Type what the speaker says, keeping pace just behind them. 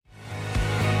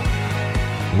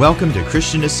Welcome to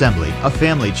Christian Assembly, a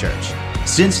family church.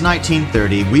 Since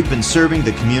 1930, we've been serving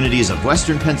the communities of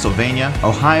Western Pennsylvania,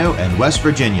 Ohio, and West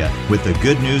Virginia with the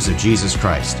good news of Jesus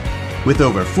Christ. With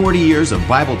over 40 years of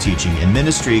Bible teaching and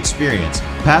ministry experience,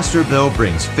 Pastor Bill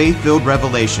brings faith-filled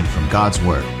revelation from God's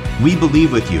Word. We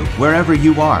believe with you, wherever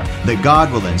you are, that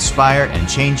God will inspire and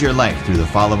change your life through the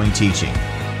following teaching.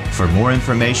 For more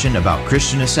information about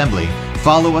Christian Assembly,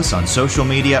 follow us on social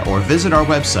media or visit our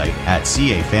website at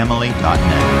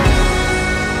cafamily.net.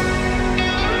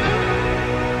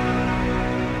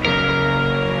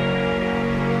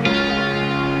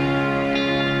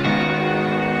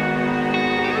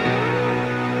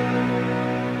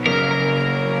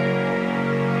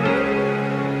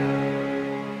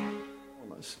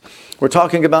 We're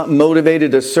talking about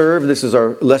motivated to serve. This is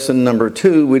our lesson number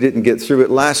 2. We didn't get through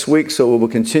it last week, so we will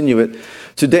continue it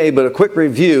today. But a quick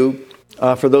review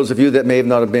for those of you that may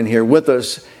not have been here with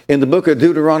us. In the book of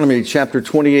Deuteronomy, chapter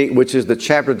 28, which is the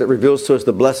chapter that reveals to us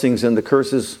the blessings and the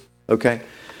curses, okay?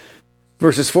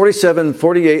 Verses 47,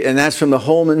 48, and that's from the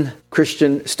Holman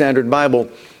Christian Standard Bible.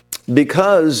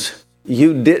 Because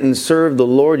you didn't serve the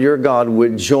Lord your God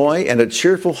with joy and a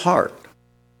cheerful heart,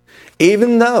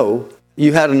 even though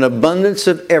you had an abundance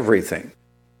of everything.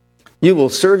 You will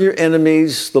serve your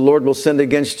enemies. The Lord will send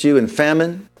against you in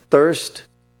famine, thirst,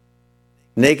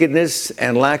 nakedness,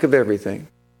 and lack of everything.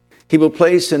 He will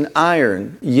place an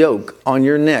iron yoke on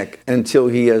your neck until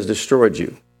he has destroyed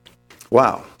you.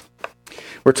 Wow.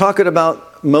 We're talking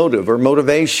about motive or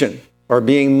motivation or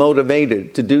being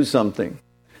motivated to do something.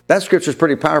 That scripture is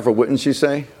pretty powerful, wouldn't you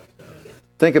say?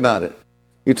 Think about it.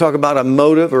 You talk about a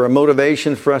motive or a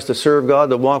motivation for us to serve God,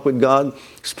 to walk with God.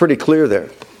 It's pretty clear there.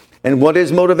 And what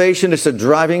is motivation? It's a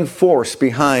driving force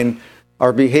behind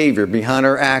our behavior, behind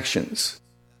our actions.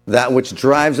 That which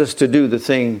drives us to do the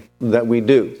thing that we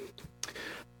do.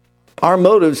 Our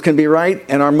motives can be right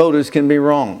and our motives can be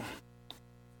wrong.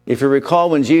 If you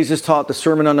recall, when Jesus taught the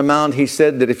Sermon on the Mount, he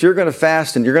said that if you're going to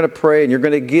fast and you're going to pray and you're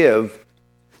going to give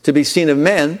to be seen of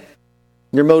men,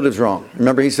 your motive's wrong.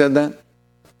 Remember he said that?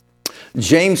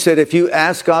 James said, if you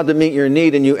ask God to meet your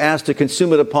need and you ask to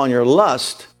consume it upon your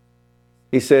lust,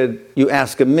 he said, you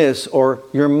ask amiss or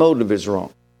your motive is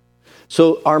wrong.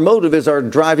 So our motive is our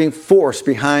driving force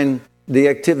behind the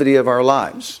activity of our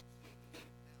lives.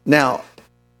 Now,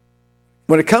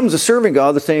 when it comes to serving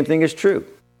God, the same thing is true.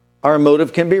 Our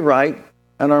motive can be right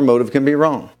and our motive can be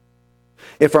wrong.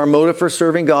 If our motive for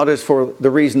serving God is for the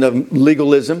reason of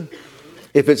legalism,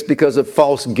 if it's because of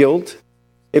false guilt,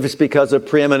 if it's because of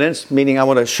preeminence, meaning I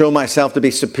want to show myself to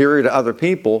be superior to other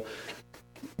people,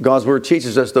 God's Word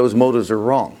teaches us those motives are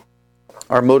wrong.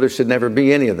 Our motives should never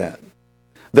be any of that.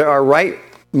 There are right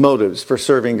motives for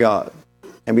serving God,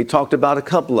 and we talked about a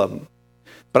couple of them.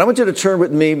 But I want you to turn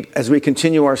with me as we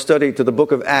continue our study to the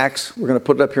book of Acts. We're going to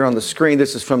put it up here on the screen.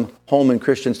 This is from Holman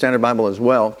Christian Standard Bible as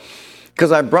well.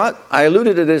 Because I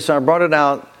alluded to this, I brought it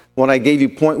out when I gave you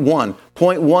point 1.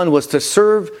 Point 1 was to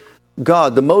serve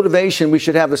God. The motivation we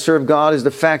should have to serve God is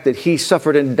the fact that He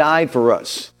suffered and died for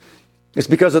us. It's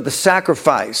because of the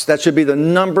sacrifice. That should be the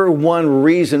number one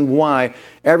reason why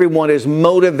everyone is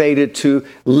motivated to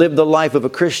live the life of a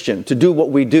Christian, to do what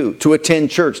we do, to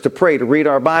attend church, to pray, to read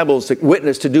our Bibles, to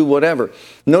witness, to do whatever.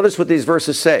 Notice what these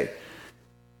verses say.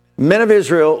 Men of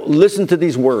Israel, listen to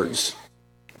these words.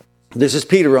 This is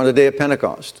Peter on the day of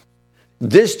Pentecost.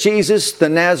 This Jesus, the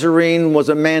Nazarene, was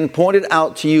a man pointed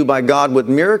out to you by God with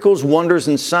miracles, wonders,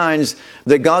 and signs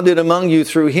that God did among you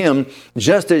through him,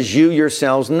 just as you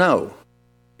yourselves know.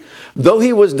 Though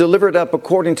he was delivered up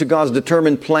according to God's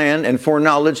determined plan and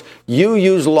foreknowledge, you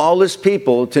used lawless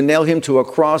people to nail him to a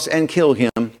cross and kill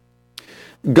him.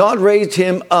 God raised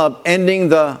him up, ending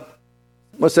the,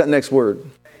 what's that next word?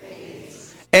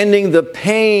 Pains. Ending the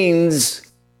pains,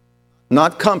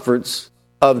 not comforts,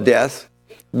 of death,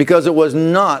 because it was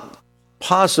not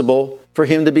possible for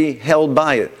him to be held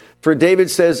by it. For David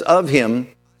says of him,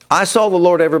 I saw the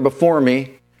Lord ever before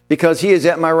me, because he is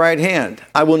at my right hand.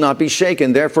 I will not be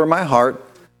shaken. Therefore my heart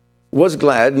was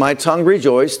glad, my tongue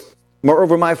rejoiced.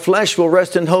 Moreover, my flesh will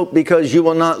rest in hope, because you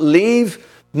will not leave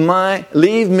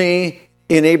me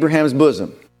in Abraham's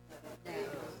bosom.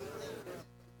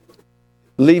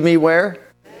 Leave me where?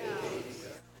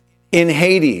 In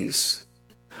Hades.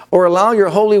 Or allow your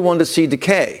Holy One to see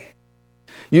decay.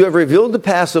 You have revealed the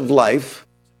paths of life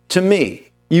to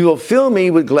me. You will fill me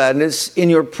with gladness in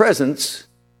your presence.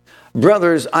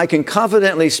 Brothers, I can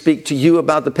confidently speak to you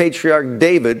about the patriarch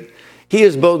David. He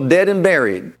is both dead and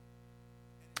buried,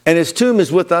 and his tomb is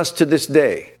with us to this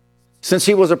day. Since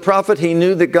he was a prophet, he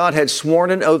knew that God had sworn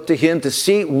an oath to him to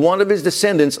seat one of his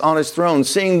descendants on his throne.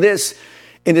 Seeing this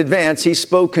in advance, he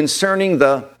spoke concerning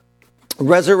the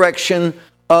resurrection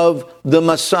of the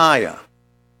Messiah.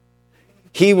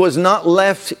 He was not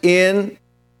left in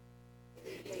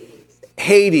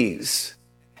Hades,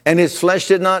 and his flesh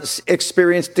did not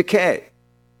experience decay.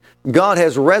 God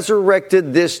has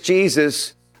resurrected this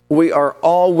Jesus. We are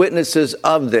all witnesses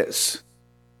of this.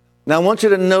 Now, I want you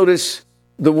to notice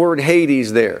the word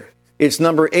Hades there. It's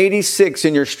number 86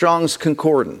 in your Strong's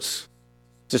Concordance,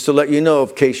 just to let you know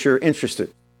in case you're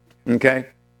interested. Okay?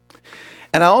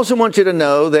 And I also want you to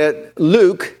know that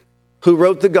Luke, who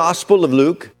wrote the Gospel of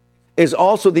Luke, is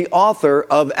also the author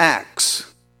of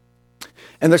Acts.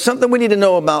 And there's something we need to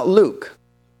know about Luke.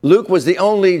 Luke was the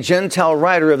only Gentile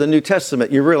writer of the New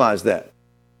Testament. You realize that.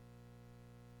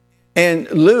 And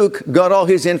Luke got all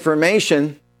his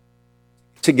information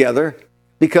together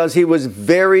because he was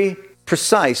very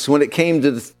precise when it came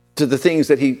to the things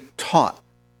that he taught.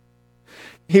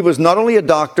 He was not only a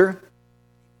doctor,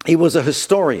 he was a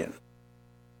historian.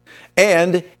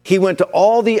 And he went to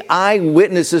all the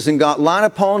eyewitnesses and got line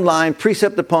upon line,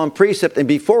 precept upon precept. And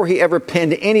before he ever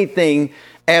penned anything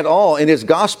at all in his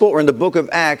gospel or in the book of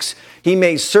Acts, he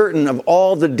made certain of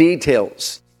all the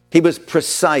details. He was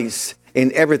precise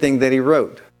in everything that he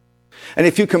wrote. And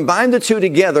if you combine the two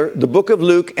together, the book of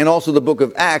Luke and also the book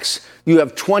of Acts, you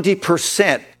have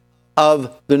 20%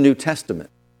 of the New Testament.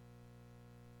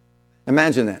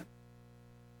 Imagine that.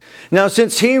 Now,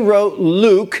 since he wrote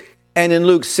Luke, and in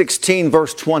Luke 16,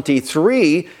 verse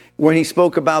 23, when he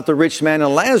spoke about the rich man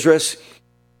and Lazarus,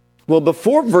 well,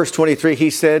 before verse 23, he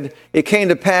said, it came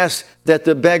to pass that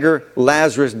the beggar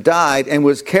Lazarus died and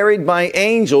was carried by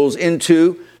angels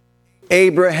into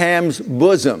Abraham's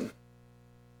bosom.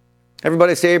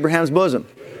 Everybody say Abraham's bosom.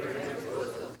 Abraham's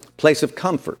bosom. Place of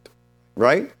comfort,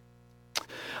 right?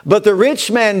 But the rich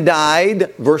man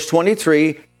died, verse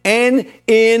 23, and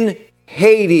in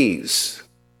Hades.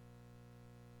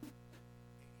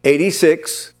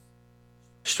 86,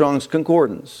 Strong's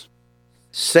Concordance.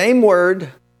 Same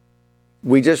word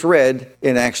we just read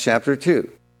in Acts chapter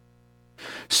 2.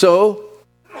 So,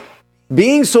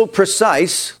 being so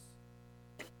precise,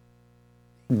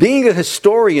 being a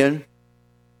historian,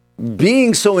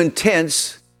 being so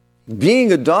intense,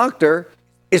 being a doctor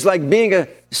is like being a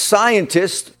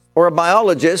scientist or a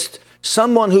biologist,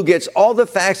 someone who gets all the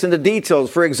facts and the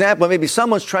details. For example, maybe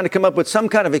someone's trying to come up with some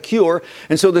kind of a cure,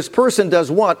 and so this person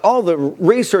does what? All the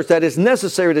research that is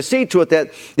necessary to see to it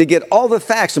that they get all the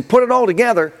facts and put it all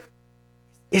together.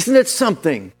 Isn't it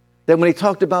something that when he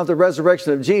talked about the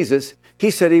resurrection of Jesus,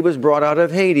 he said he was brought out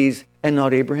of Hades and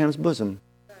not Abraham's bosom?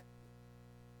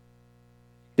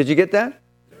 Did you get that?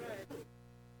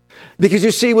 Because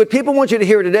you see, what people want you to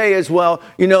hear today is, well,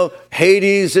 you know,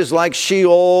 Hades is like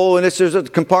Sheol, and there's a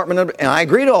compartment of, and I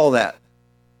agree to all that.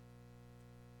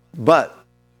 But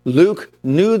Luke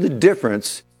knew the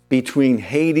difference between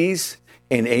Hades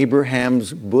and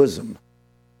Abraham's bosom.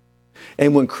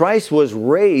 And when Christ was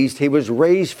raised, he was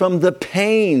raised from the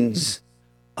pains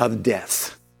of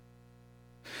death.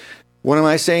 What am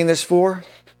I saying this for?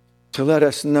 To let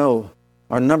us know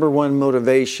our number one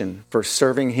motivation for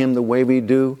serving him the way we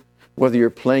do, whether you're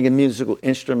playing a musical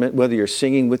instrument, whether you're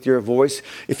singing with your voice,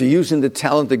 if you're using the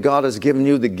talent that God has given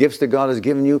you, the gifts that God has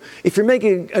given you, if you're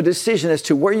making a decision as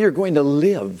to where you're going to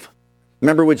live.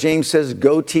 Remember what James says,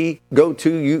 go to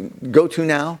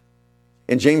now?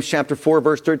 In James chapter 4,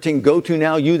 verse 13, go to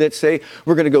now, you that say,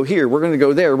 we're going to go here, we're going to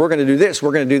go there, we're going to do this,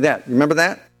 we're going to do that. Remember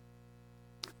that?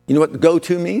 You know what go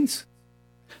to means?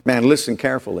 Man, listen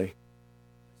carefully.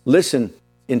 Listen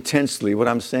intensely what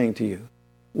I'm saying to you.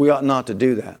 We ought not to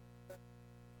do that.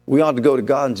 We ought to go to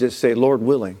God and just say, Lord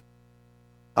willing,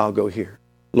 I'll go here.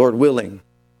 Lord willing,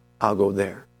 I'll go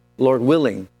there. Lord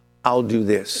willing, I'll do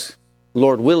this.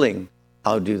 Lord willing,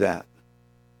 I'll do that.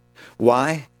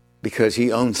 Why? Because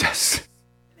he owns us.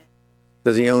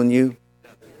 Does he own you?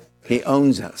 He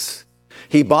owns us.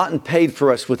 He bought and paid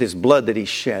for us with his blood that he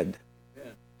shed.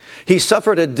 He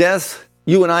suffered a death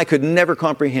you and I could never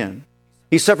comprehend.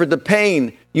 He suffered the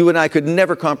pain you and I could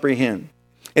never comprehend.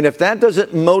 And if that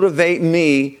doesn't motivate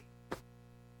me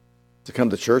to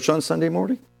come to church on Sunday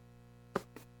morning,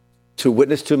 to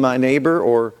witness to my neighbor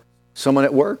or someone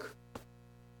at work,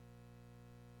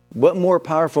 what more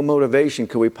powerful motivation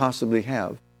could we possibly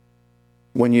have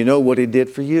when you know what he did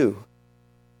for you?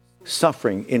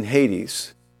 Suffering in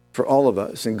Hades for all of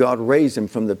us, and God raised him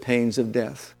from the pains of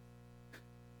death.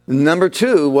 Number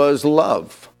 2 was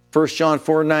love. 1 John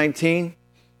 4:19.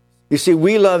 You see,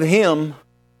 we love him.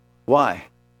 Why?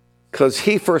 Because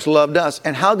he first loved us.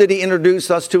 And how did he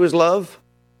introduce us to his love?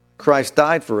 Christ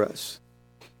died for us.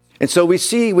 And so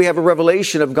we have a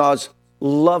revelation of God's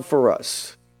love for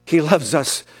us. He loves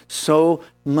us so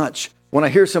much. When I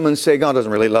hear someone say, God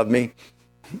doesn't really love me,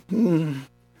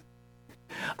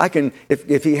 I can,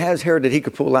 if he has hair that he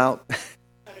could pull out,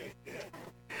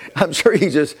 I'm sure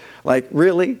he's just like,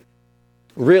 really?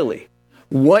 Really?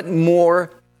 What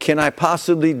more can I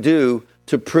possibly do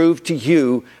to prove to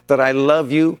you that I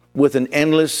love you with an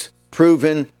endless,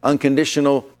 proven,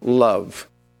 unconditional love?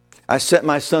 I sent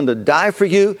my son to die for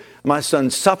you. My son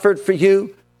suffered for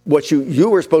you. What you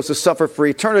were supposed to suffer for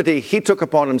eternity, he took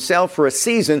upon himself for a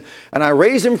season, and I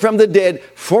raised him from the dead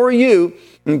for you.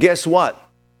 And guess what?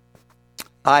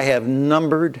 I have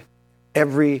numbered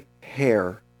every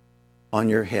hair on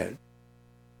your head.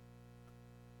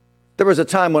 There was a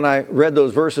time when I read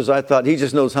those verses, I thought, he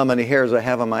just knows how many hairs I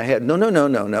have on my head.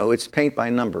 No. It's paint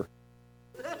by number.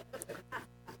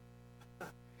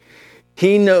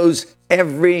 He knows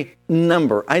every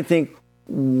number. I think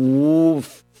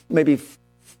maybe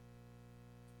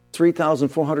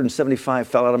 3,475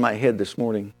 fell out of my head this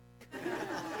morning.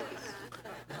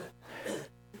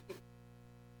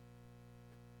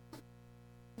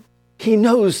 He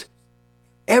knows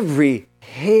every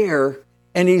hair,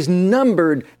 and he's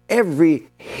numbered every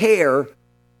hair.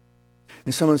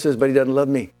 And someone says, but he doesn't love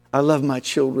me. I love my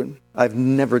children. I've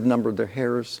never numbered their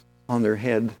hairs on their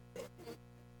head,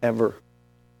 ever.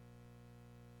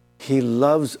 He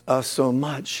loves us so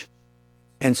much.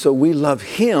 And so we love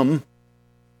him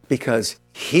because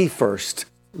he first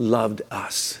loved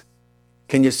us.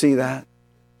 Can you see that?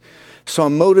 So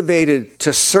I'm motivated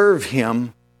to serve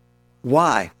him.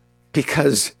 Why?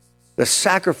 Because the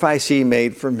sacrifice he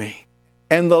made for me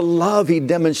and the love he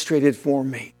demonstrated for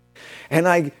me. And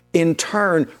I, in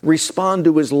turn, respond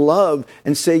to his love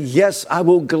and say, yes, I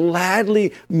will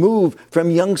gladly move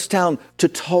from Youngstown to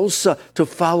Tulsa to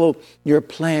follow your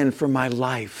plan for my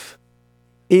life.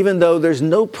 Even though there's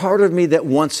no part of me that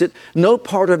wants it, no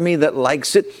part of me that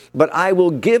likes it, but I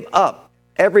will give up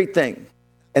everything.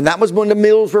 And that was when the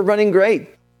mills were running great.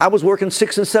 I was working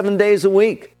 6 and 7 days a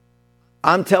week.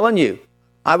 I'm telling you,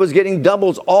 I was getting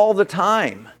doubles all the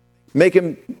time,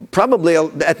 making probably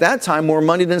at that time more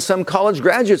money than some college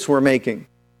graduates were making.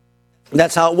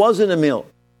 That's how it was in the mill.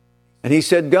 And he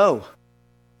said, go.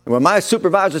 And when my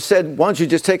supervisor said, why don't you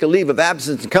just take a leave of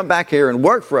absence and come back here and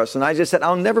work for us? And I just said,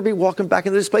 I'll never be walking back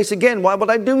into this place again. Why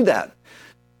would I do that?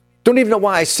 Don't even know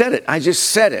why I said it. I just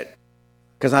said it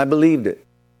because I believed it.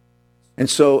 And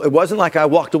so it wasn't like I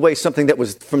walked away from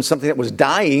something that was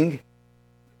dying.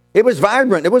 It was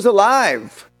vibrant. It was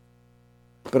alive.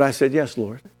 But I said, yes,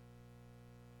 Lord.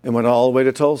 And went all the way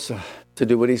to Tulsa to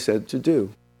do what he said to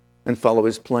do and follow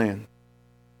his plan.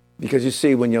 Because you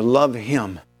see, when you love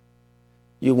him,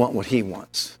 you want what he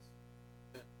wants.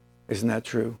 Isn't that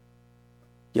true?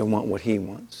 You want what he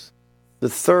wants. The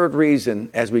third reason,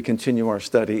 as we continue our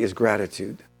study, is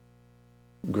gratitude.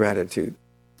 Gratitude.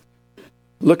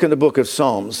 Look in the book of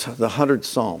Psalms, the 100th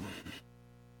Psalm.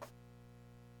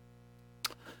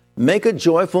 Make a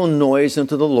joyful noise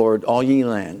unto the Lord, all ye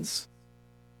lands.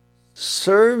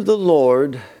 Serve the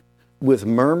Lord with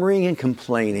murmuring and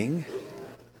complaining,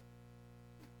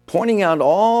 pointing out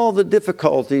all the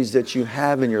difficulties that you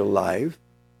have in your life.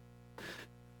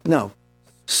 No,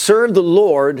 serve the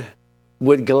Lord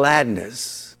with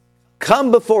gladness.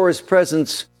 Come before his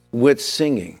presence with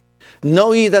singing.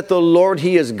 Know ye that the Lord,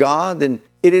 he is God, and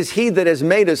it is he that has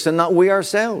made us and not we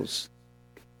ourselves.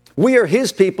 We are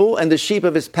his people and the sheep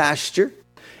of his pasture.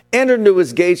 Enter into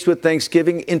his gates with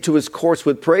thanksgiving, into his courts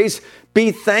with praise.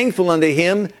 Be thankful unto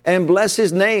him and bless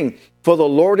his name. For the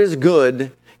Lord is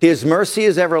good, his mercy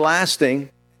is everlasting,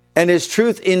 and his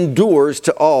truth endures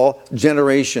to all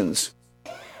generations.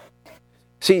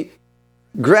 See,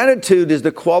 gratitude is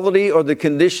the quality or the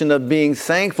condition of being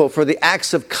thankful for the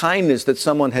acts of kindness that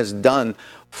someone has done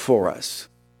for us.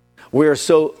 We are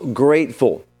so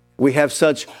grateful. We have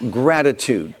such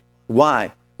gratitude.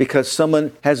 Why? Because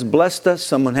someone has blessed us,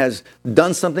 someone has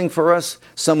done something for us,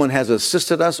 someone has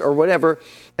assisted us or whatever,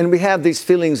 and we have these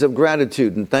feelings of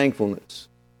gratitude and thankfulness.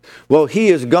 Well, he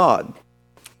is God,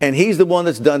 and he's the one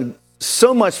that's done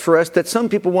so much for us that some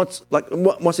people,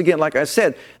 once again, like I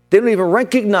said, they don't even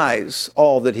recognize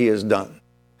all that he has done.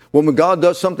 When God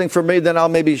does something for me, then I'll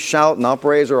maybe shout and I'll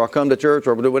praise, or I'll come to church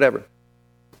or do whatever.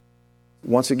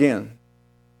 Once again,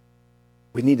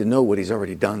 we need to know what he's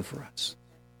already done for us,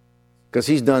 because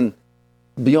he's done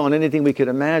beyond anything we could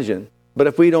imagine. But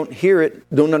if we don't hear it,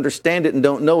 don't understand it, and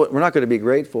don't know it, we're not going to be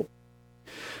grateful.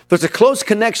 There's a close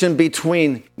connection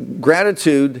between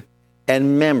gratitude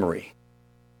and memory.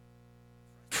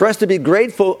 For us to be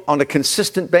grateful on a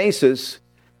consistent basis,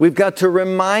 we've got to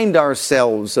remind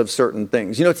ourselves of certain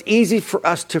things. You know, it's easy for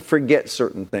us to forget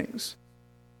certain things.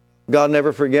 God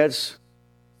never forgets.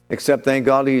 Except, thank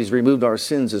God, He's removed our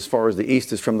sins as far as the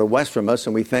east is from the west from us,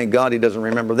 and we thank God He doesn't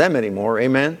remember them anymore.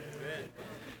 Amen?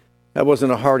 That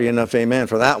wasn't a hearty enough amen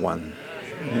for that one.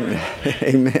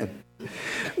 Amen.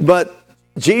 But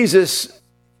Jesus,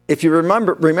 if you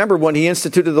remember when He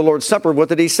instituted the Lord's Supper, what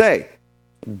did He say?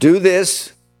 Do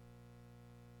this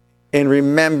in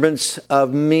remembrance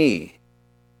of me.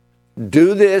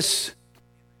 Do this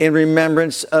in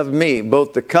remembrance of me.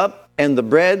 Both the cup and the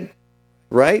bread,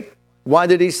 right? Why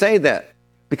did He say that?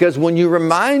 Because when you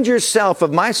remind yourself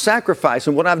of my sacrifice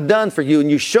and what I've done for you, and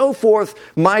you show forth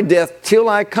my death till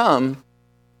I come,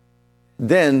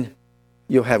 then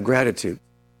you'll have gratitude.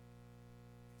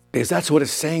 Because that's what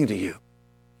it's saying to you.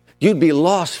 You'd be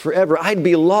lost forever. I'd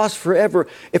be lost forever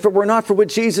if it were not for what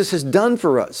Jesus has done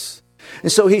for us.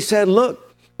 And so He said,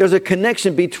 look, there's a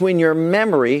connection between your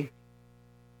memory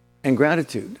and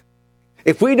gratitude.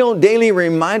 If we don't daily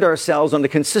remind ourselves on a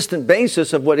consistent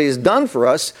basis of what He's done for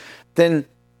us, then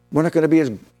we're not going to be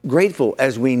as grateful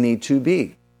as we need to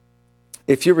be.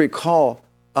 If you recall,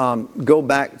 go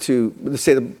back to, let's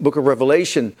say, the book of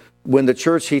Revelation, when the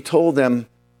church, He told them,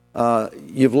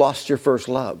 you've lost your first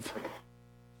love.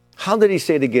 How did He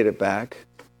say to get it back?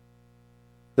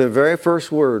 The very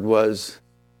first word was,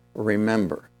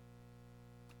 remember.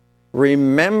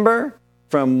 Remember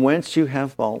from whence you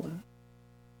have fallen.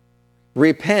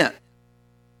 Repent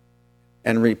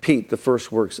and repeat the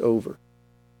first works over.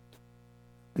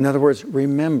 In other words,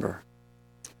 remember.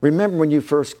 Remember when you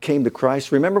first came to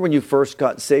Christ. Remember when you first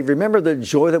got saved. Remember the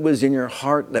joy that was in your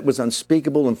heart that was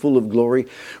unspeakable and full of glory.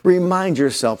 Remind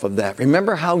yourself of that.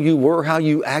 Remember how you were, how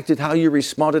you acted, how you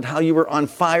responded, how you were on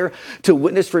fire to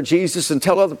witness for Jesus and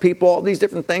tell other people all these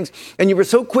different things. And you were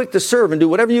so quick to serve and do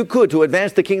whatever you could to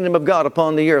advance the kingdom of God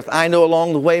upon the earth. I know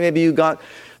along the way maybe you got,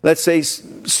 let's say,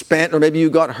 spent, or maybe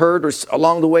you got hurt, or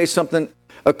along the way something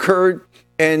occurred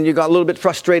and you got a little bit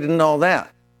frustrated and all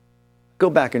that.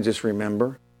 Go back and just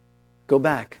remember. Go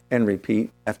back and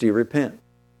repeat after you repent.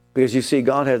 Because you see,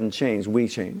 God hasn't changed, we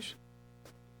changed.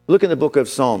 Look in the book of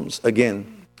Psalms,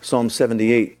 again, Psalm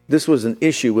 78. This was an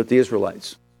issue with the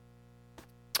Israelites.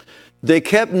 They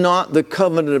kept not the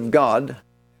covenant of God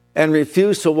and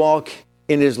refused to walk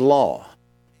in His law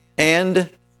and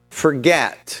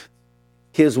forgat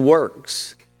His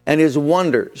works and His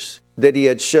wonders that He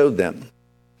had showed them.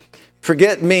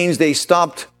 Forget means they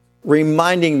stopped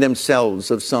reminding themselves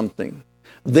of something.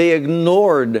 They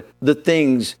ignored the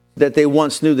things that they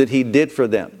once knew that He did for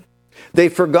them. They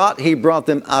forgot He brought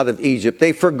them out of Egypt.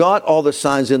 They forgot all the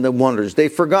signs and the wonders. They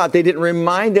forgot. They didn't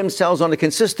remind themselves on a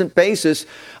consistent basis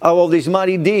of all these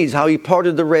mighty deeds, how He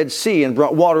parted the Red Sea and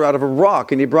brought water out of a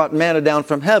rock, and He brought manna down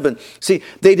from heaven. See,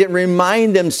 they didn't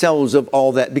remind themselves of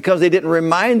all that. Because they didn't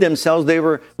remind themselves, they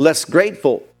were less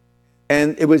grateful.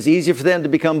 And it was easier for them to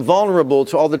become vulnerable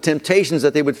to all the temptations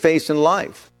that they would face in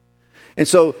life. And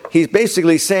so He's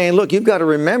basically saying, look, you've got to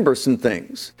remember some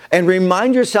things and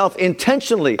remind yourself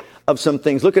intentionally of some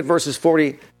things. Look at verses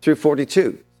 40 through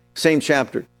 42, same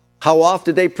chapter. How oft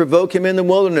did they provoke Him in the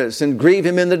wilderness and grieve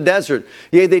Him in the desert?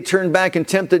 Yea, they turned back and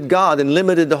tempted God and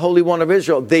limited the Holy One of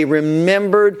Israel. They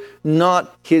remembered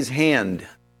not His hand,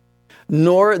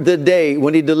 nor the day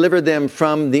when He delivered them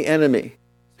from the enemy.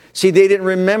 See, they didn't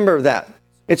remember that.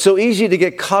 It's so easy to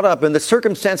get caught up in the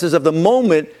circumstances of the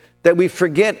moment that we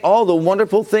forget all the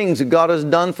wonderful things that God has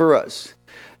done for us.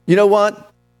 You know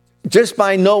what? Just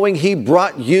by knowing He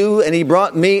brought you and He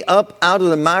brought me up out of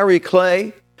the miry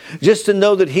clay, just to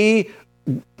know that He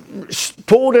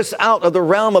pulled us out of the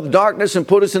realm of darkness and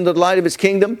put us into the light of His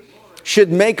kingdom,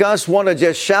 should make us want to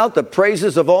just shout the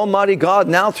praises of Almighty God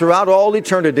now throughout all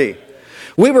eternity.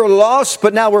 We were lost,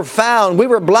 but now we're found. We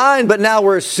were blind, but now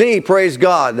we're see. Praise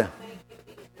God.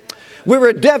 We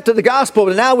were deaf to the gospel,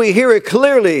 but now we hear it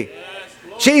clearly.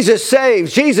 Jesus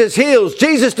saves. Jesus heals.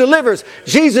 Jesus delivers.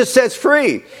 Jesus sets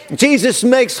free. Jesus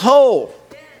makes whole.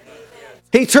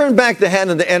 He turned back the hand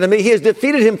of the enemy. He has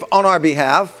defeated him on our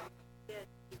behalf.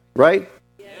 Right?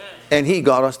 And He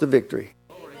got us the victory.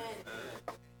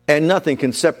 And nothing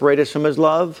can separate us from His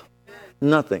love.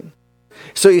 Nothing.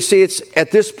 So you see, it's at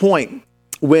this point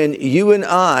when you and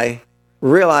I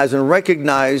realize and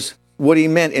recognize what He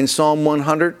meant in Psalm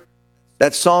 100.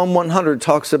 That Psalm 100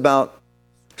 talks about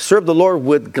serve the Lord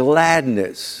with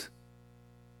gladness.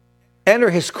 Enter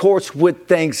His courts with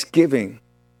thanksgiving.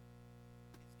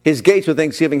 His gates with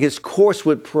thanksgiving, His courts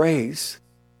with praise.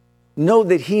 Know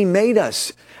that He made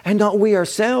us and not we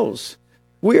ourselves.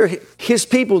 We are His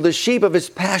people, the sheep of His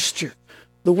pasture,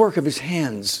 the work of His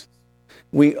hands.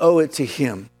 We owe it to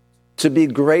Him to be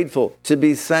grateful, to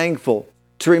be thankful,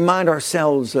 to remind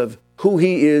ourselves of who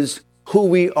He is, who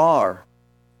we are,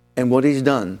 and what He's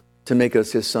done to make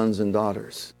us His sons and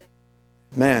daughters.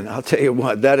 Man, I'll tell you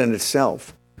what, that in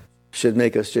itself should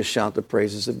make us just shout the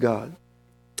praises of God.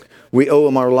 We owe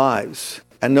him our lives.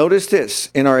 And notice this,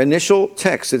 in our initial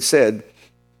text it said,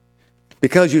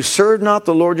 because you serve not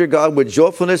the Lord your God with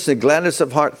joyfulness and gladness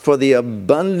of heart for the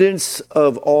abundance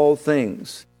of all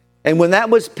things. And when that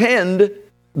was penned,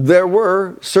 there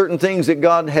were certain things that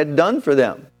God had done for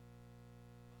them.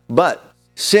 But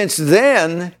since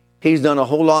then, he's done a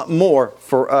whole lot more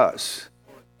for us.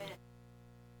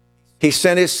 He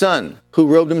sent his Son, who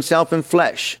robed himself in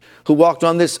flesh, who walked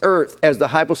on this earth as the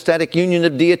hypostatic union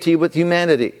of deity with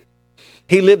humanity.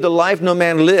 He lived a life no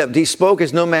man lived. He spoke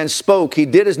as no man spoke. He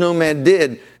did as no man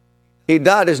did. He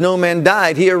died as no man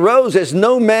died. He arose as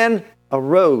no man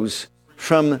arose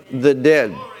from the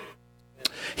dead.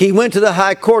 He went to the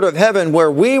high court of heaven where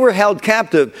we were held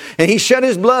captive, and he shed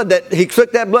his blood. He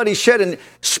took that blood he shed and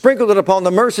sprinkled it upon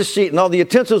the mercy seat and all the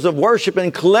utensils of worship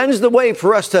and cleansed the way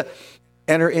for us to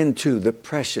enter into the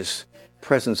precious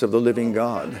presence of the living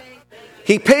God.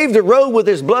 He paved the road with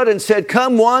his blood and said,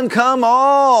 come one, come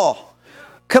all.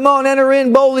 Come on, enter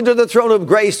in boldly to the throne of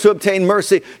grace to obtain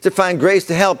mercy, to find grace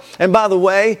to help. And by the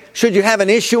way, should you have an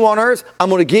issue on earth, I'm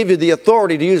going to give you the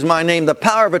authority to use my name, the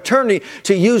power of attorney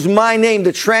to use my name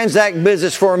to transact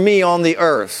business for me on the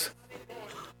earth.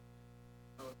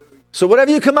 So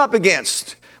whatever you come up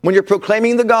against when you're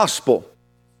proclaiming the gospel,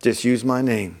 just use my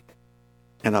name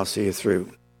and I'll see you through.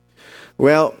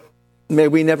 Well, may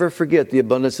we never forget the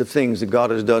abundance of things that God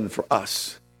has done for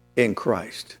us in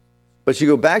Christ. But you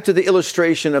go back to the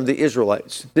illustration of the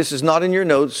Israelites. This is not in your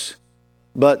notes,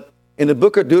 but in the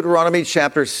book of Deuteronomy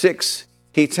chapter 6,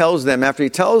 he tells them, after he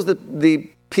tells the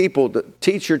people to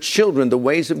teach your children the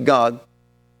ways of God,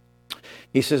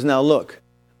 he says, now look,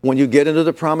 when you get into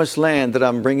the promised land that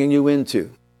I'm bringing you into,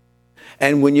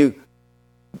 and when you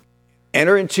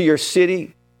enter into your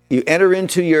city, you enter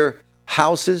into your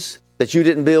houses that you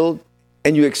didn't build,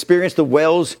 and you experience the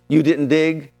wells you didn't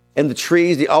dig, and the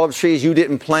trees, the olive trees you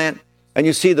didn't plant, and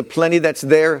you see the plenty that's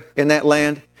there in that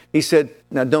land, he said,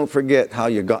 now don't forget how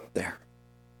you got there.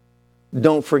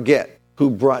 Don't forget who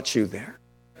brought you there.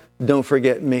 Don't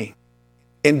forget me.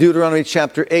 In Deuteronomy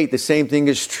chapter 8, the same thing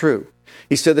is true.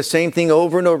 He said the same thing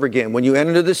over and over again. When you enter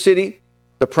into the city,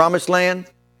 the promised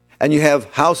land, and you have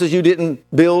houses you didn't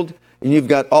build, and you've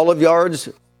got olive yards,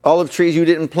 olive trees you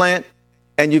didn't plant,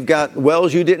 and you've got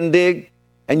wells you didn't dig,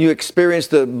 and you experience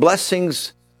the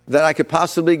blessings that I could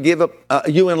possibly give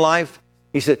you in life,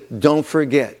 he said, don't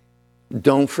forget.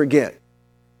 Don't forget.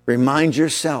 Remind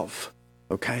yourself,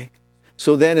 okay?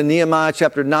 So then in Nehemiah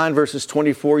chapter 9, verses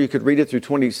 24, you could read it through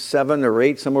 27 or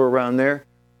 8, somewhere around there.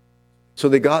 So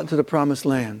they got to the promised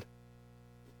land,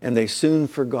 and they soon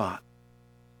forgot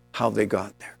how they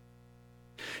got there.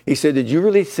 He said, did you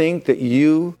really think that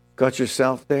you got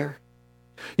yourself there?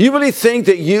 You really think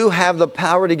that you have the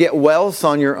power to get wealth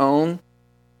on your own?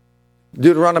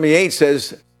 Deuteronomy 8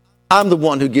 says, I'm the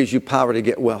one who gives you power to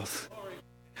get wealth.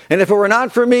 And if it were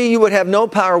not for me, you would have no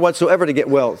power whatsoever to get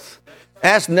wealth.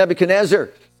 Ask Nebuchadnezzar,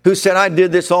 who said, I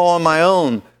did this all on my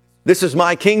own. This is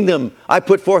my kingdom. I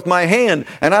put forth my hand,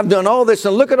 and I've done all this,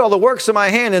 and look at all the works of my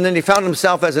hand. And then he found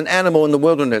himself as an animal in the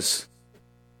wilderness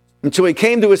until he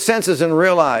came to his senses and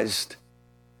realized,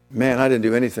 man, I didn't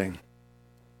do anything.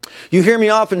 You hear me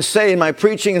often say in my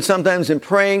preaching and sometimes in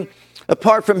praying,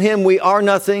 apart from him, we are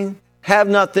nothing, have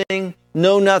nothing,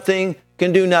 know nothing,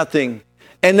 can do nothing.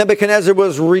 And Nebuchadnezzar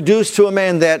was reduced to a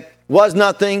man that was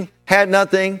nothing, had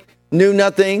nothing, knew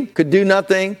nothing, could do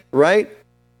nothing, right?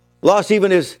 Lost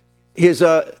even his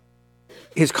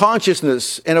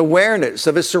consciousness and awareness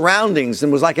of his surroundings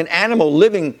and was like an animal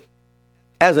living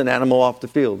as an animal off the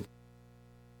field.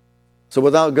 So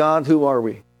without God, who are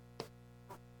we?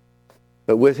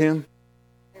 But with him,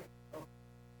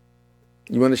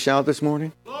 you want to shout this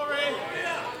morning? Glory.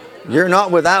 You're not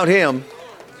without him.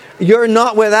 You're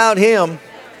not without him.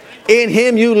 In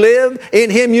him you live,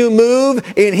 in him you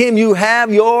move, in him you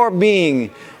have your being.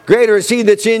 Greater is he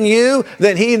that's in you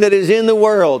than he that is in the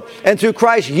world. And through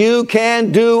Christ you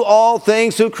can do all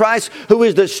things through Christ who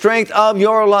is the strength of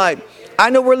your life.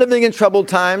 I know we're living in troubled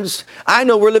times. I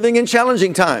know we're living in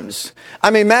challenging times.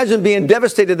 I mean, imagine being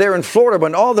devastated there in Florida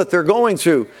when all that they're going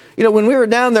through. You know, when we were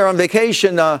down there on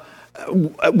vacation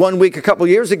 1 week a couple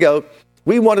years ago,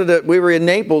 we were in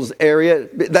Naples area.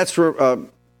 That's where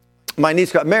my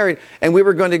niece got married, and we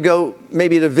were going to go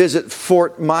maybe to visit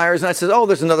Fort Myers. And I said, oh,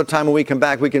 there's another time when we come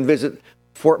back, we can visit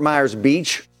Fort Myers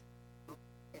Beach.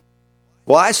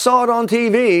 Well, I saw it on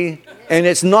TV, and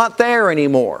it's not there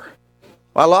anymore.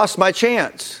 I lost my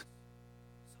chance.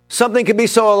 Something could be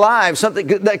so alive, something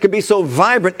that could be so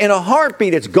vibrant. In a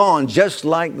heartbeat, it's gone just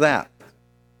like that.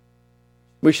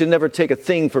 We should never take a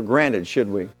thing for granted, should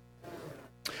we?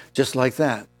 Just like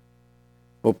that.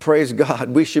 Well, praise God.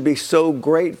 We should be so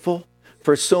grateful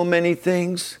for so many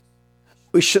things.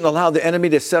 We shouldn't allow the enemy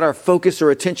to set our focus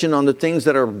or attention on the things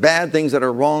that are bad, things that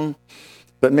are wrong.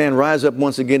 But man, rise up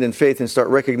once again in faith and start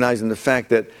recognizing the fact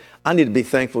that I need to be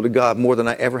thankful to God more than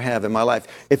I ever have in my life.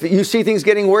 If you see things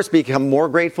getting worse, become more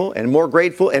grateful and more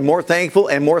grateful and more thankful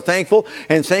and more thankful,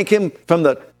 and thank Him from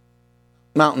the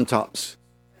mountaintops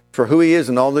for who He is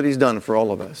and all that He's done for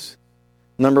all of us.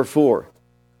 Number 4,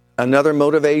 another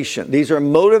motivation. These are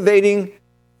motivating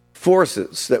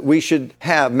forces that we should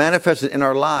have manifested in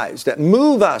our lives that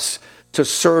move us to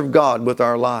serve God with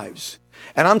our lives.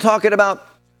 And I'm talking about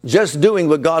just doing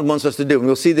what God wants us to do. And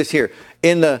we'll see this here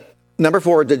in the number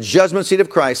 4, the judgment seat of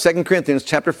Christ, 2 Corinthians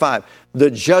chapter 5. The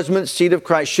judgment seat of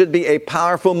Christ should be a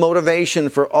powerful motivation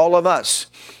for all of us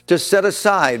to set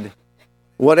aside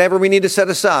whatever we need to set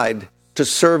aside to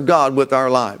serve God with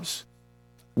our lives.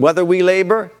 Whether we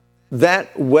labor,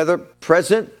 that whether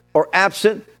present or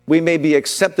absent, we may be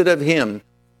accepted of Him.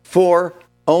 For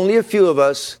only a few of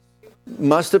us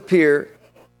must appear.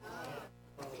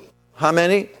 How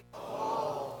many?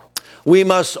 We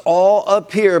must all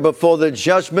appear before the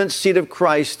judgment seat of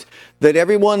Christ, that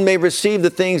everyone may receive the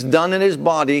things done in his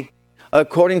body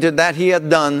according to that he hath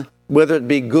done, whether it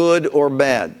be good or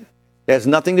bad. It has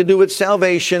nothing to do with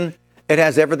salvation. It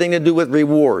has everything to do with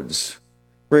rewards.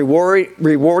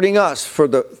 Rewarding us for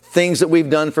the things that we've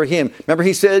done for Him. Remember,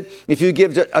 He said, if you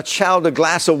give a child a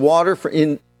glass of water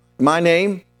in my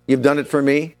name, you've done it for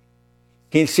me.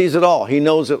 He sees it all. He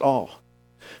knows it all.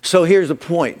 So here's the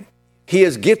point. He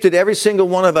has gifted every single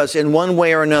one of us in one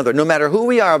way or another. No matter who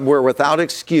we are, we're without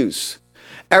excuse.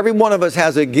 Every one of us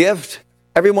has a gift.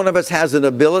 Every one of us has an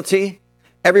ability.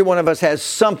 Every one of us has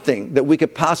something that we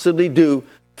could possibly do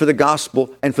for the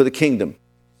gospel and for the kingdom.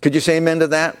 Could you say amen to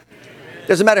that? Amen.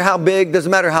 Doesn't matter how big,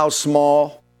 doesn't matter how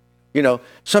small. You know,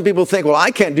 some people think, well,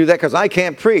 I can't do that because I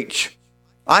can't preach.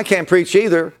 I can't preach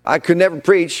either. I could never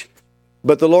preach.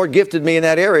 But the Lord gifted me in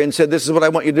that area and said, this is what I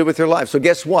want you to do with your life. So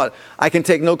guess what? I can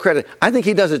take no credit. I think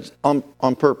He does it on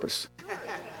purpose.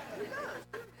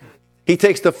 He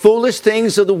takes the foolish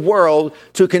things of the world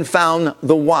to confound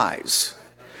the wise.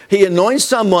 He anoints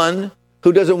someone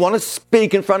who doesn't want to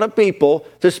speak in front of people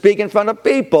to speak in front of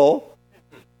people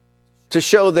to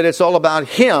show that it's all about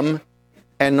him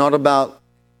and not about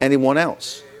anyone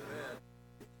else.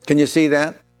 Can you see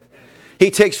that?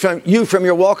 He takes from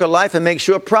your walk of life and makes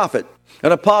you a prophet,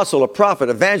 an apostle, a prophet,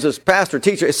 evangelist, pastor,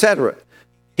 teacher, etc.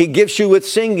 He gifts you with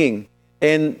singing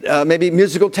and maybe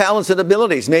musical talents and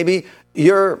abilities. Maybe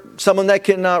you're someone that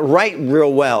can write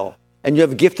real well and you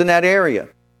have a gift in that area.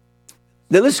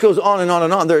 The list goes on and on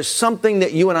and on. There's something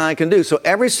that you and I can do. So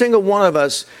every single one of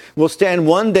us will stand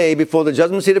one day before the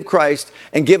judgment seat of Christ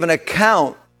and give an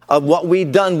account of what we've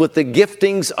done with the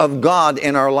giftings of God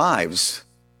in our lives.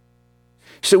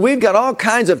 So we've got all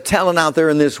kinds of talent out there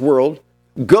in this world.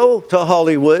 Go to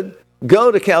Hollywood,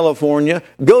 go to California,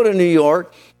 go to New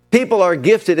York. People are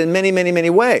gifted in many, many, many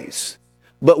ways.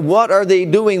 But what are they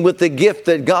doing with the gift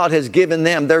that God has given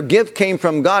them? Their gift came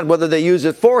from God, whether they use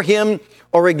it for Him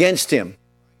or against Him,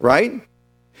 right?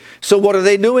 So what are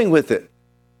they doing with it?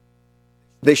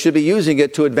 They should be using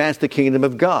it to advance the kingdom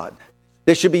of God.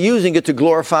 They should be using it to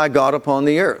glorify God upon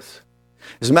the earth.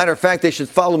 As a matter of fact, they should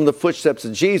follow in the footsteps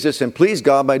of Jesus and please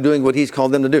God by doing what He's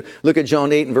called them to do. Look at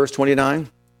John 8 and verse 29.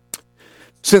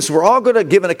 Since we're all going to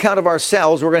give an account of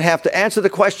ourselves, we're going to have to answer the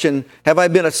question, have I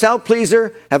been a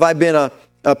self-pleaser? Have I been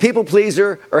a people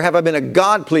pleaser? Or have I been a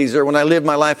God pleaser when I lived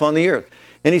my life on the earth?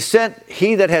 And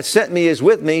he that hath sent me is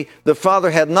with me. The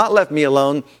Father hath not left me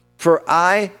alone, for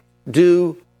I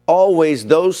do always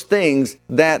those things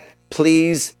that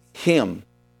please Him.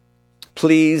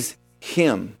 Please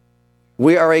Him.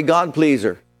 We are a God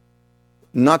pleaser,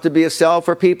 not to be a self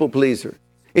or people pleaser.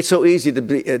 It's so easy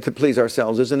to please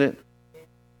ourselves, isn't it?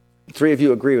 3 of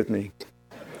you agree with me.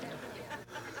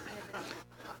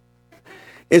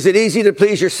 Is it easy to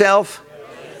please yourself?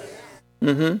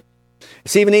 Mm-hmm.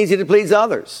 It's even easy to please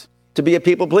others, to be a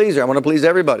people pleaser. I want to please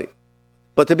everybody.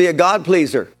 But to be a God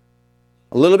pleaser,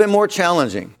 a little bit more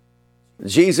challenging.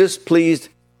 Jesus pleased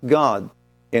God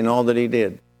in all that He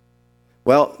did.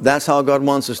 Well, that's how God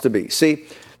wants us to be. See,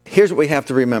 here's what we have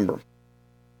to remember.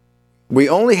 We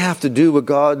only have to do what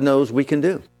God knows we can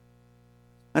do.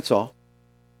 That's all.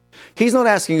 He's not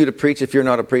asking you to preach if you're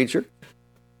not a preacher.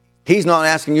 He's not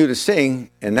asking you to sing,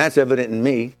 and that's evident in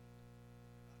me,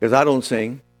 because I don't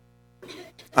sing.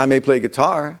 I may play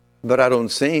guitar, but I don't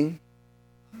sing.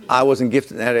 I wasn't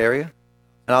gifted in that area.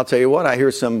 And I'll tell you what, I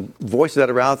hear some voices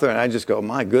that are out there, and I just go,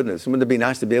 my goodness, wouldn't it be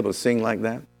nice to be able to sing like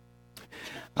that?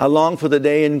 I long for the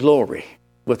day in glory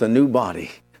with a new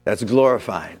body that's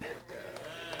glorified.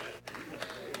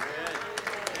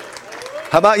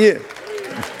 How about you?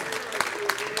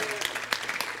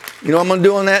 You know what I'm going to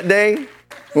do on that day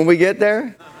when we get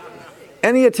there?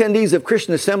 Any attendees of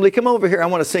Christian Assembly, come over here. I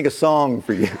want to sing a song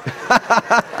for you.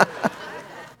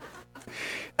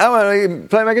 I want to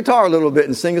play my guitar a little bit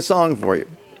and sing a song for you.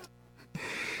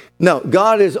 No,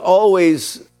 God is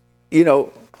always,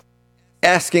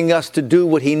 asking us to do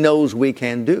what he knows we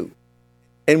can do.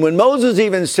 And when Moses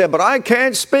even said, but I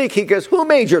can't speak, he goes, who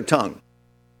made your tongue?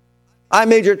 I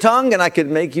made your tongue and I could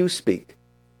make you speak.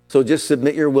 So just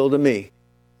submit your will to me.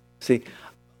 See,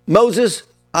 Moses,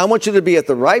 I want you to be at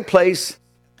the right place,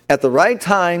 at the right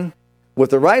time, with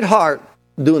the right heart,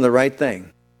 doing the right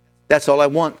thing. That's all I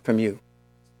want from you.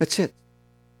 That's it.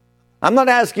 I'm not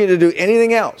asking you to do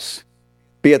anything else.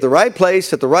 Be at the right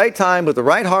place, at the right time, with the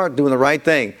right heart, doing the right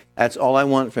thing. That's all I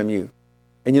want from you.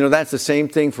 And that's the same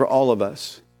thing for all of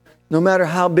us. No matter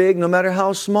how big, no matter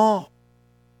how small.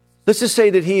 Let's just say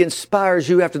that he inspires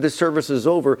you after this service is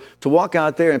over to walk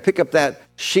out there and pick up that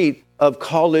sheet of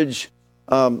college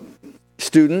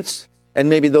students and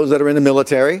maybe those that are in the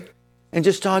military and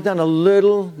just jot down a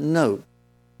little note.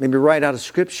 Maybe write out a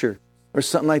scripture or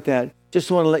something like that.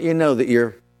 Just want to let you know that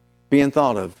you're being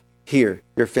thought of here,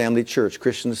 your family church,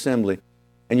 Christian Assembly.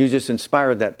 And you just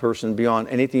inspired that person beyond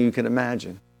anything you can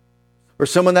imagine. Or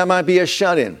someone that might be a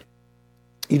shut-in.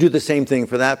 You do the same thing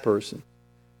for that person.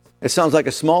 It sounds like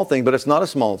a small thing, but it's not a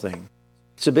small thing.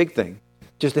 It's a big thing,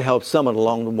 just to help someone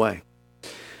along the way.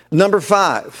 Number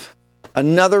 5,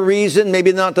 another reason,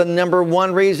 maybe not the number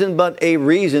one reason, but a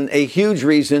reason, a huge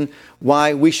reason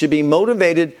why we should be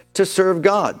motivated to serve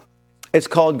God. It's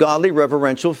called godly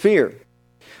reverential fear.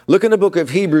 Look in the book of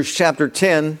Hebrews chapter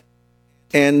 10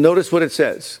 and notice what it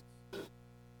says.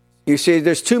 You see,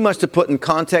 there's too much to put in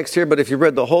context here, but if you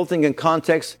read the whole thing in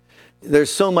context, there's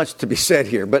so much to be said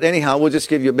here. But anyhow, we'll just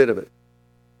give you a bit of it.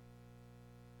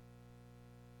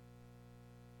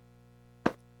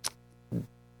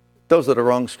 Those are the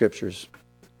wrong scriptures.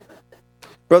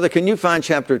 Brother, can you find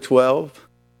chapter 12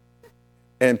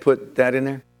 and put that in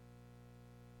there?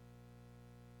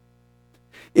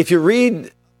 If you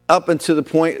read up until the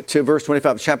point to verse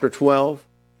 25, chapter 12,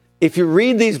 if you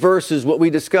read these verses, what we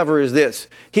discover is this.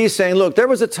 He's saying, look, there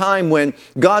was a time when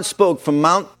God spoke from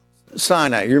Mount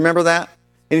Sinai. You remember that?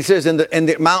 And he says, and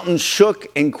the mountain shook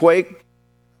and quaked.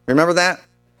 Remember that?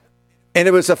 And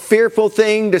it was a fearful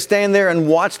thing to stand there and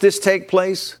watch this take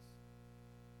place.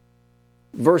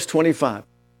 Verse 25.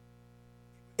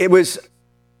 It was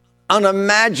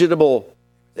unimaginable.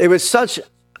 It was such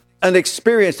an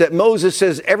experience that Moses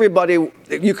says everybody,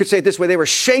 you could say it this way, they were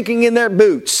shaking in their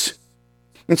boots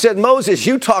and said, Moses,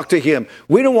 you talk to him.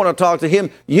 We don't want to talk to him.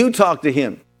 You talk to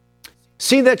him.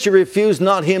 See that you refuse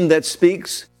not him that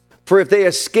speaks. For if they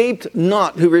escaped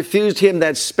not who refused him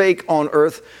that spake on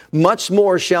earth, much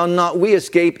more shall not we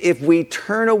escape if we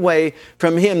turn away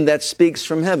from him that speaks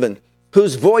from heaven,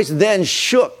 whose voice then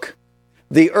shook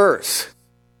the earth.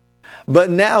 But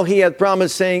now he hath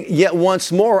promised, saying, yet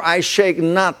once more I shake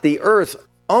not the earth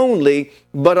only,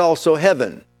 but also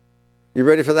heaven. You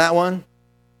ready for that one?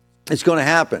 It's going to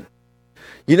happen.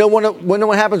 You know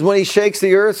what happens when he shakes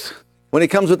the earth? When he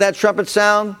comes with that trumpet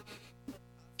sound?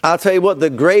 I'll tell you what, the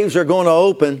graves are going to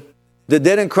open. The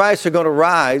dead in Christ are going to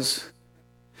rise.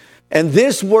 And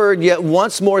this word yet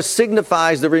once more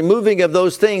signifies the removing of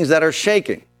those things that are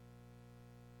shaking.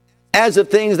 As of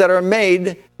things that are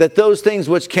made, that those things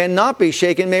which cannot be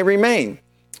shaken may remain.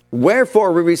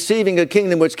 Wherefore, we receiving a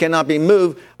kingdom which cannot be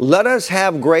moved, let us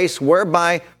have grace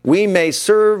whereby we may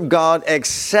serve God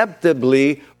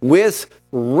acceptably with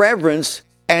reverence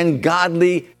and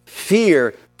godly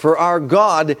fear. For our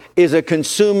God is a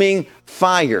consuming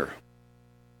fire.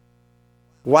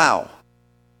 Wow.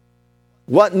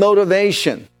 What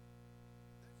motivation.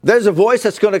 There's a voice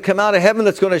that's going to come out of heaven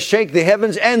that's going to shake the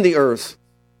heavens and the earth.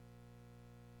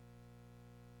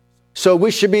 So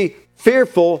we should be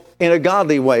fearful in a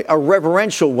godly way, a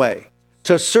reverential way,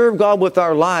 to serve God with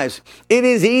our lives. It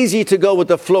is easy to go with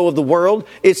the flow of the world.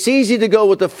 It's easy to go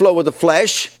with the flow of the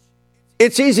flesh.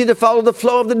 It's easy to follow the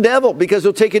flow of the devil because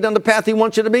he'll take you down the path he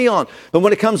wants you to be on. But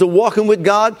when it comes to walking with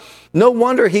God, no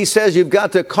wonder he says you've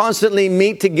got to constantly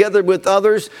meet together with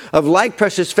others of like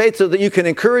precious faith so that you can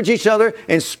encourage each other,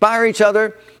 inspire each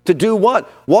other to do what?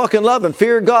 Walk in love and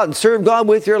fear God and serve God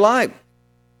with your life.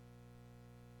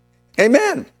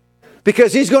 Amen.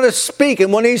 Because he's going to speak,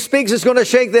 and when he speaks, it's going to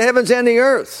shake the heavens and the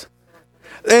earth.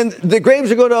 And the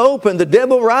graves are going to open, the dead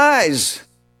will rise.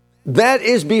 That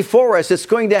is before us. It's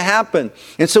going to happen.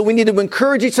 And so we need to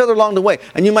encourage each other along the way.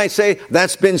 And you might say,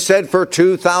 that's been said for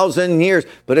 2,000 years,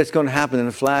 but it's going to happen in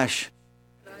a flash.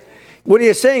 What he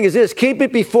is saying is this: keep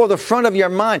it before the front of your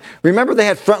mind. Remember they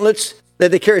had frontlets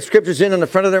that they carried scriptures in on the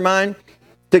front of their mind?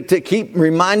 To keep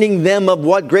reminding them of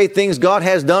what great things God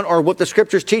has done, or what the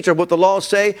scriptures teach, or what the laws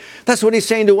say. That's what he's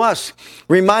saying to us.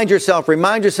 Remind yourself,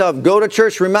 go to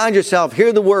church, remind yourself,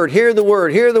 hear the word, hear the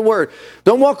word, hear the word.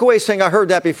 Don't walk away saying, I heard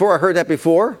that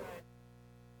before.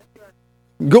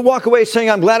 Go walk away saying,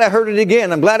 I'm glad I heard it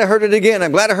again. I'm glad I heard it again.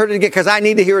 I'm glad I heard it again, because I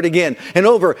need to hear it again. And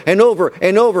over and over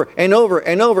and over and over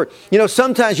and over. You know,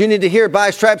 sometimes you need to hear, by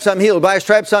His stripes I'm healed, by His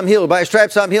stripes I'm healed, by His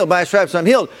stripes I'm healed, by His stripes I'm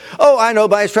healed. Oh, I know,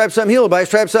 by His stripes I'm healed, by His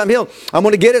stripes I'm healed. I'm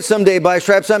going to get it someday. By His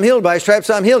stripes I'm healed, by His stripes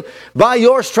I'm healed. By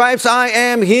your stripes I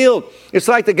am healed. It's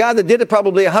like the guy that did it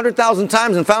probably 100,000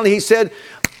 times, and finally he said,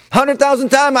 100,000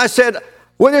 times I said,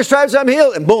 with your stripes I'm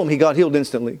healed. And boom, he got healed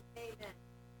instantly.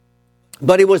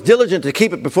 But he was diligent to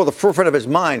keep it before the forefront of his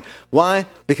mind. Why?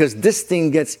 Because this thing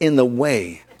gets in the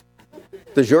way.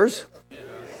 Does yours?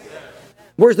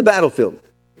 Where's the battlefield?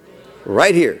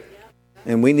 Right here.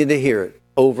 And we need to hear it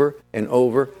over and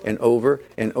over and over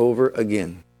and over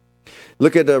again.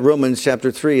 Look at Romans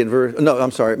chapter 3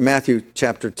 and Matthew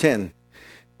chapter 10.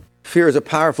 Fear is a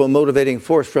powerful motivating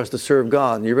force for us to serve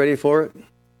God. You ready for it?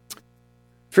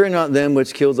 Fear not them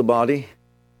which kill the body,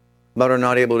 but are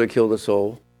not able to kill the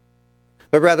soul.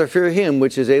 But rather fear Him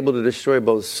which is able to destroy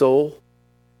both soul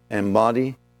and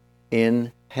body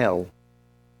in hell.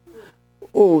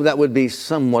 Oh, that would be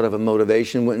somewhat of a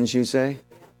motivation, wouldn't you say?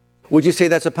 Would you say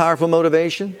that's a powerful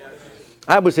motivation?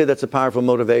 I would say that's a powerful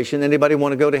motivation. Anybody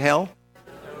want to go to hell?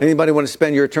 Anybody want to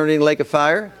spend your eternity in the lake of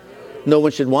fire? No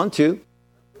one should want to.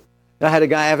 I had a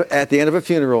guy at the end of a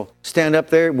funeral stand up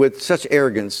there with such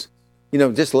arrogance,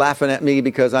 just laughing at me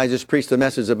because I just preached a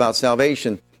message about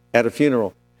salvation at a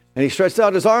funeral. And he stretched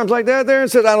out his arms like that there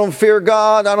and said, I don't fear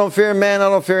God, I don't fear man, I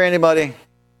don't fear anybody.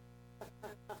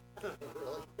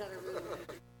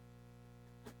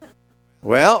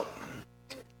 Well,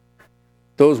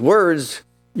 those words,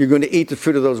 you're going to eat the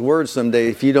fruit of those words someday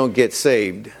if you don't get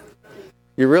saved.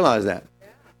 You realize that?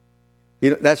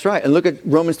 That's right. And look at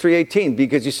Romans 3:18,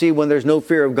 because you see, when there's no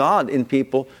fear of God in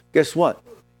people, guess what?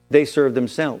 They serve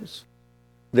themselves.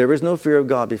 There is no fear of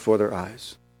God before their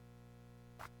eyes.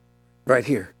 Right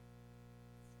here.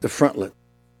 The frontlet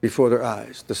before their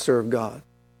eyes to serve God.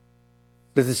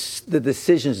 The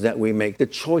decisions that we make, the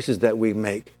choices that we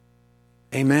make.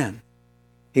 Amen.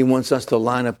 He wants us to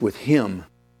line up with Him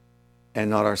and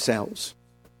not ourselves.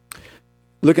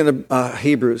 Look at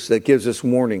Hebrews that gives us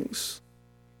warnings.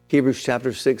 Hebrews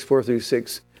chapter 6, 4 through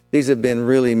 6. These have been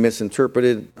really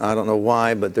misinterpreted. I don't know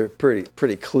why, but they're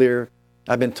pretty clear.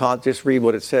 I've been taught, just read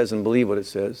what it says and believe what it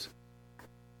says.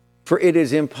 For it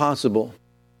is impossible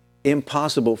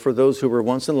for those who were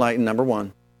once enlightened, number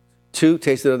 1. 2,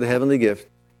 tasted of the heavenly gift.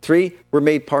 3, were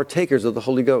made partakers of the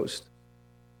Holy Ghost.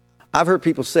 I've heard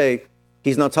people say,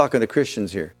 he's not talking to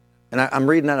Christians here. And I'm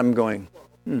reading that, I'm going,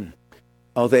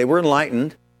 Oh, they were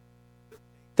enlightened.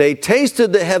 They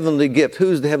tasted the heavenly gift.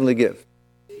 Who's the heavenly gift?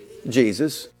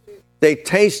 Jesus. They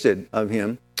tasted of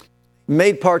Him.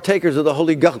 Made partakers of the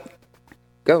Holy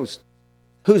Ghost.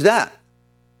 Who's that?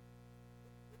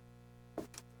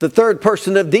 The third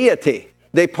person of deity.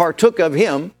 They partook of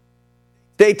Him.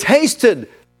 They tasted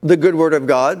the good word of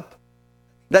God.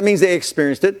 That means they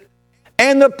experienced it.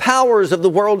 And the powers of the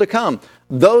world to come.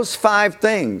 Those 5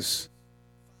 things.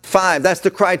 5, that's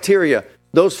the criteria.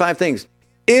 Those 5 things.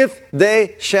 If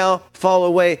they shall fall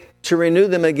away, to renew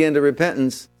them again to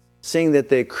repentance, seeing that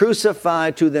they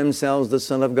crucify to themselves the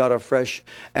Son of God afresh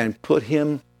and put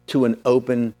Him to an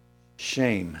open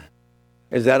shame.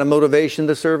 Is that a motivation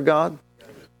to serve God?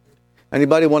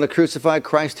 Anybody want to crucify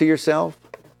Christ to yourself?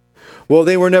 Well,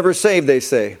 they were never saved, they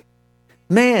say.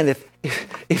 Man,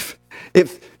 if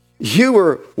you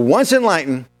were once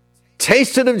enlightened,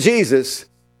 tasted of Jesus,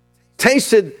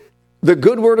 tasted the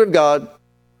good word of God,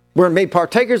 were made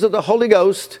partakers of the Holy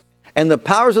Ghost and the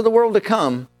powers of the world to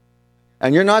come,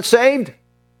 and you're not saved,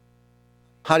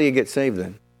 how do you get saved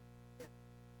then?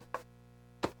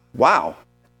 Wow.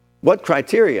 What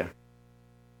criteria?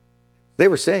 They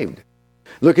were saved.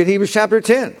 Look at Hebrews chapter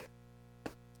 10.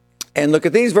 And look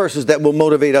at these verses that will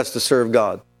motivate us to serve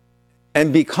God.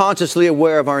 And be consciously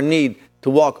aware of our need to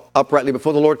walk uprightly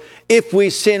before the Lord. If we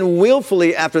sin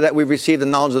willfully after that we've received the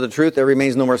knowledge of the truth, there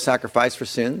remains no more sacrifice for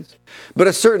sins, but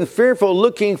a certain fearful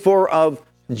looking for of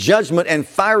judgment and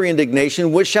fiery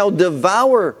indignation, which shall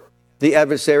devour the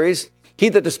adversaries He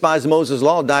that despised Moses'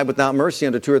 law died without mercy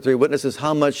under 2 or 3 witnesses.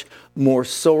 How much more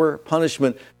sore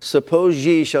punishment, suppose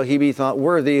ye, shall he be thought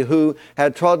worthy, who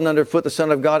had trodden under foot the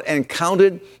Son of God, and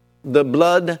counted the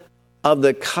blood of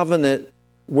the covenant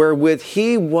wherewith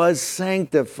he was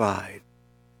sanctified.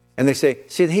 And they say,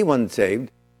 see, he wasn't saved.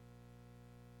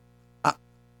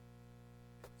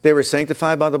 They were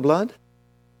sanctified by the blood,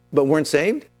 but weren't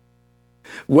saved?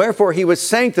 Wherefore he was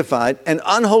sanctified, an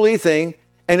unholy thing,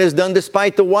 and is done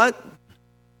despite the what?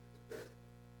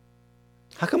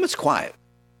 How come it's quiet?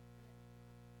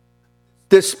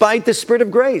 Despite the Spirit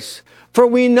of grace. For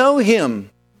we know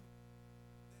him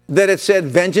that it said,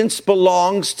 vengeance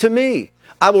belongs to me.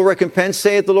 I will recompense,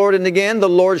 saith the Lord, and again, the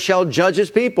Lord shall judge his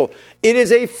people. It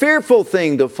is a fearful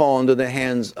thing to fall into the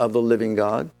hands of the living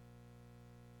God.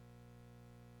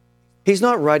 He's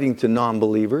not writing to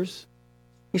non-believers.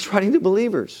 He's writing to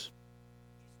believers.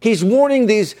 He's warning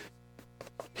these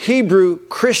Hebrew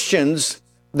Christians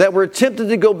that were tempted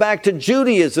to go back to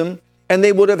Judaism, and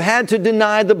they would have had to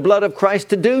deny the blood of Christ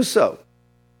to do so.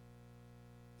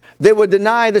 They would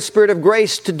deny the Spirit of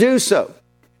grace to do so.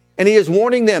 And he is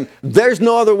warning them, there's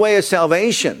no other way of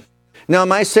salvation. Now,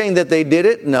 am I saying that they did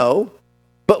it? No.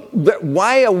 But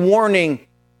why a warning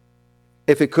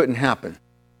if it couldn't happen?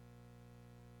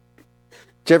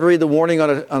 Did you ever read the warning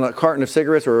on a carton of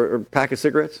cigarettes or a pack of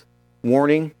cigarettes?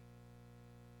 Warning.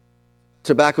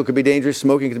 Tobacco could be dangerous.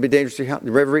 Smoking could be dangerous. Did you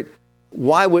ever read?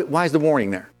 Why is the warning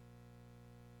there?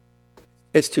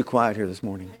 It's too quiet here this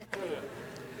morning.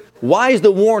 Why is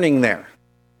the warning there?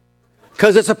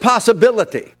 Because it's a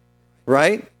possibility,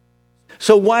 right?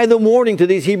 So why the warning to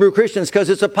these Hebrew Christians? Because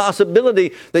it's a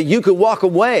possibility that you could walk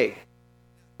away.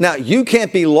 Now, you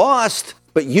can't be lost,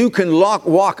 but you can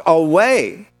walk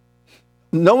away.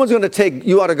 No one's going to take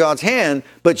you out of God's hand,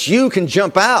 but you can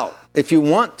jump out if you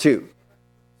want to.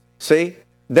 See,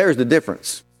 there's the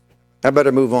difference. I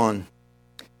better move on.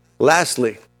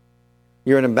 Lastly,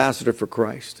 you're an ambassador for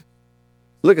Christ.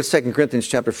 Look at 2 Corinthians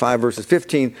chapter 5, verses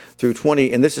 15 through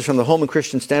 20, and this is from the Holman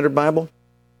Christian Standard Bible.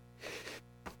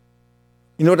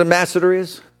 You know what an ambassador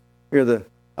is? You're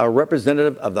a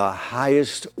representative of the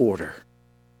highest order.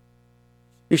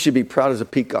 You should be proud as a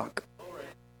peacock.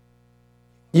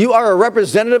 You are a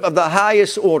representative of the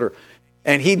highest order.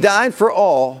 And he died for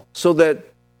all so that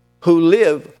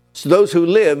those who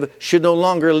live should no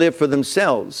longer live for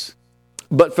themselves,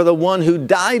 but for the one who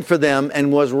died for them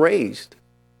and was raised.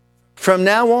 From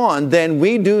now on, then,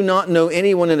 we do not know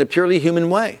anyone in a purely human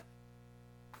way.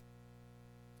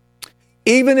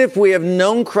 Even if we have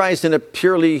known Christ in a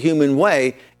purely human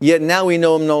way, yet now we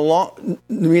know him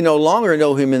we no longer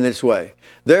know him in this way.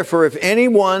 Therefore, if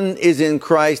anyone is in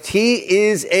Christ, he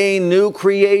is a new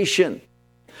creation.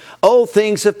 Old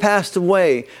things have passed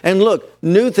away, and look,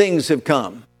 new things have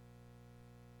come.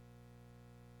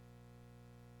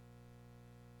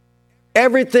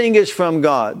 Everything is from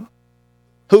God,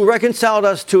 who reconciled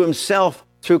us to himself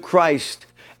through Christ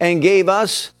and gave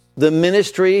us the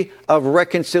ministry of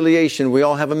reconciliation. We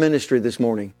all have a ministry this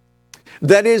morning.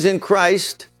 That is, in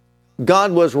Christ,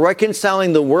 God was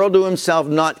reconciling the world to himself,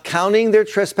 not counting their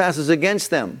trespasses against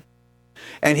them.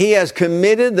 And he has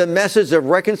committed the message of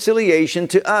reconciliation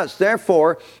to us.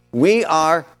 Therefore, we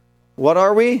are, what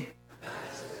are we?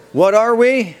 What are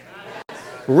we?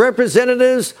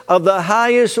 Representatives of the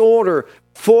highest order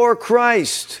for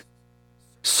Christ.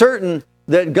 Certain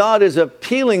that God is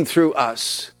appealing through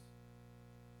us.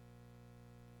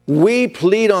 We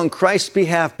plead on Christ's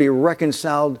behalf, be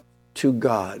reconciled to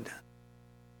God.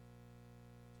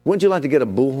 Wouldn't you like to get a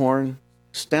bullhorn,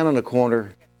 stand on the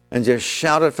corner, and just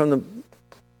shout it from the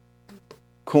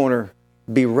corner,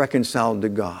 be reconciled to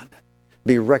God.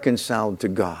 Be reconciled to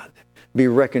God. Be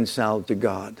reconciled to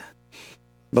God.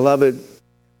 Beloved,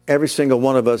 every single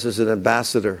one of us is an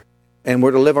ambassador, and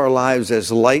we're to live our lives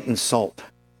as light and salt.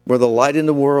 We're the light in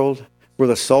the world. We're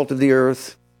the salt of the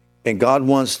earth. And God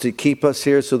wants to keep us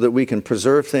here so that we can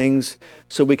preserve things,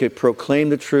 so we can proclaim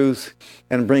the truth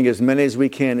and bring as many as we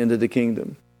can into the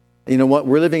kingdom. You know what?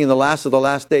 We're living in the last of the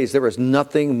last days. There is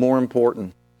nothing more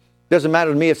important. It doesn't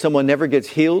matter to me if someone never gets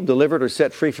healed, delivered, or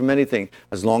set free from anything,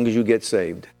 as long as you get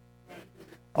saved.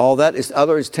 All that is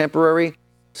other is temporary.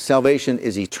 Salvation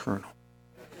is eternal.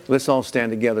 Let's all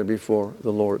stand together before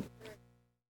the Lord.